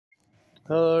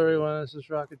Hello everyone, this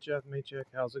is Rocket Jeff Maycheck.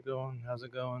 How's it going? How's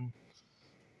it going?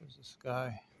 There's this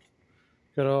guy.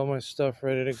 Got all my stuff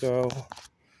ready to go.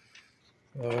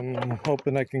 I'm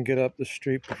hoping I can get up the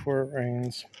street before it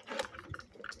rains.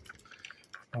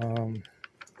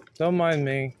 Don't mind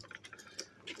me.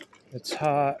 It's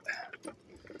hot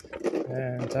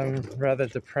and I'm rather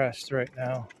depressed right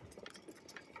now.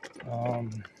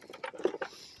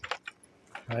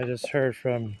 I just heard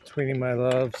from Tweenie My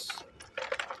Loves.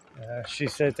 She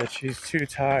said that she's too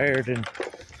tired and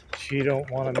she don't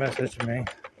want to message me.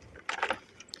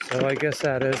 So I guess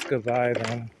that is goodbye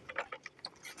then.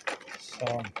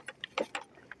 So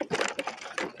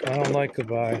I don't like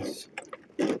goodbyes.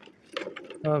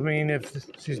 I mean, if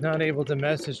she's not able to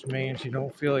message me and she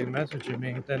don't feel like messaging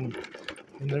me, then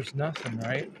there's nothing,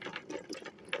 right?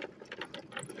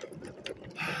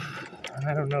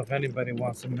 I don't know if anybody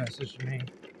wants to message me.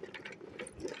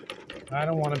 I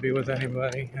don't want to be with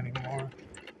anybody anymore.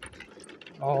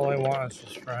 All I want is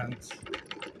just friends.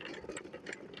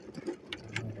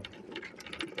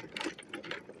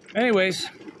 Anyways,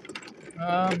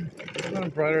 on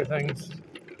brighter things.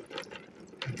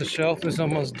 The shelf is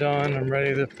almost done. I'm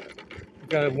ready to.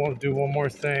 Gotta do one more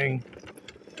thing,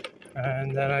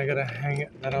 and then I gotta hang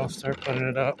it. Then I'll start putting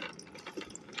it up.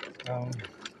 I'm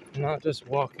not just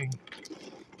walking.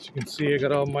 As you can see, I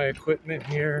got all my equipment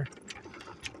here.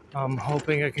 I'm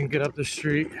hoping I can get up the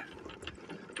street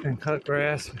and cut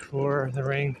grass before the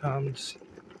rain comes.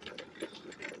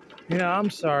 You know, I'm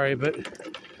sorry, but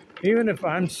even if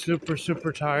I'm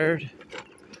super tired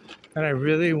and I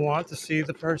really want to see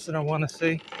the person I want to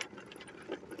see,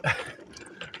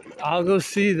 I'll go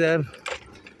see them.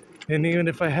 And even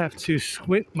if I have to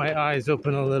squint my eyes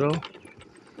open a little,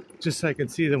 just so I can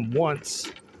see them once,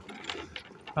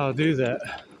 I'll do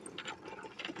that.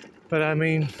 But I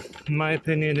mean, my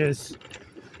opinion is,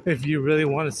 if you really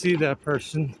want to see that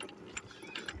person,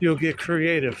 you'll get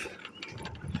creative.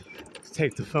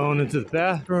 Take the phone into the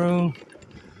bathroom,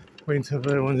 wait until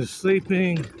everyone is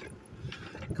sleeping,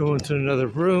 go into another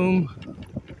room,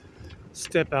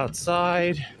 step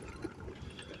outside,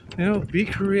 be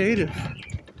creative,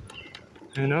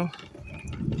 And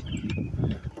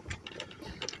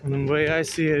the way I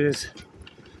see it is,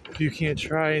 if you can't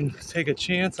try and take a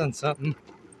chance on something,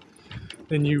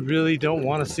 then you really don't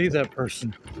want to see that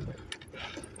person.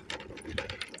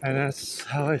 And that's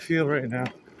how I feel right now.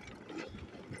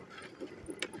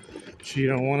 She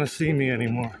don't want to see me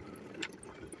anymore.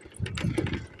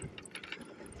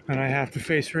 And I have to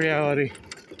face reality.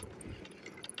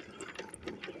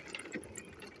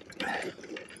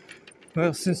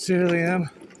 Well, sincerely, the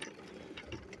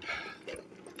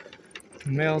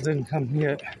mail didn't come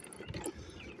yet.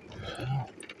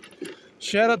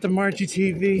 Shout out to Margie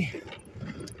TV.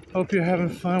 Hope you're having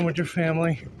fun with your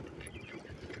family.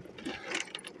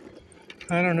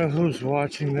 I don't know who's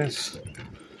watching this.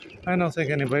 I don't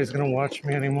think anybody's gonna watch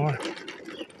me anymore.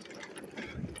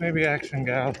 Maybe Action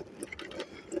Gal.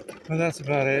 But that's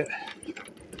about it.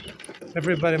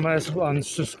 Everybody might as well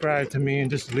unsubscribe to me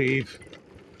and just leave.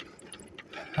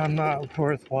 I'm not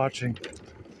worth watching.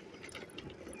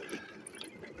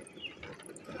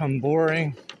 I'm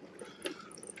boring.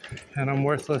 And I'm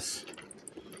worthless.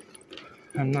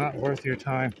 I'm not worth your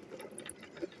time.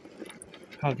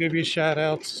 I'll give you shout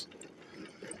outs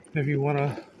if you want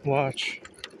to watch.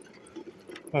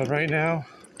 But right now,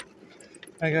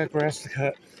 I got grass to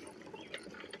cut.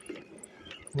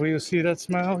 Will you see that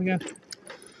smile again?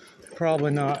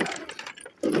 Probably not.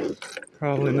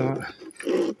 Probably not.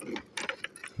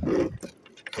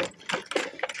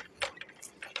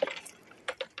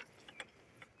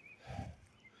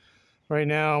 Right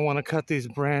now, I want to cut these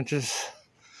branches.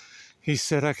 He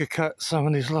said I could cut some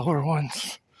of these lower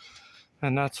ones.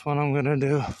 And that's what I'm going to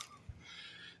do.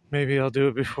 Maybe I'll do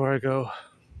it before I go.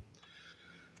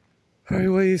 All right,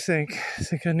 what do you think?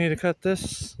 Think I need to cut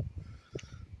this?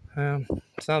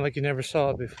 It's not like you never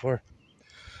saw it before.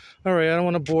 All right, I don't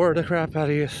want to bore the crap out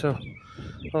of you, so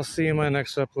I'll see you in my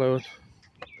next upload.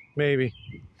 Maybe.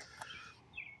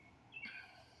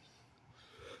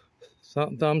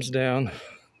 Thumbs down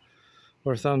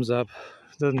or thumbs up.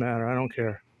 Doesn't matter. I don't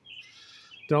care.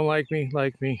 Don't like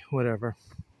me, whatever.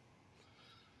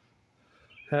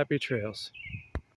 Happy trails.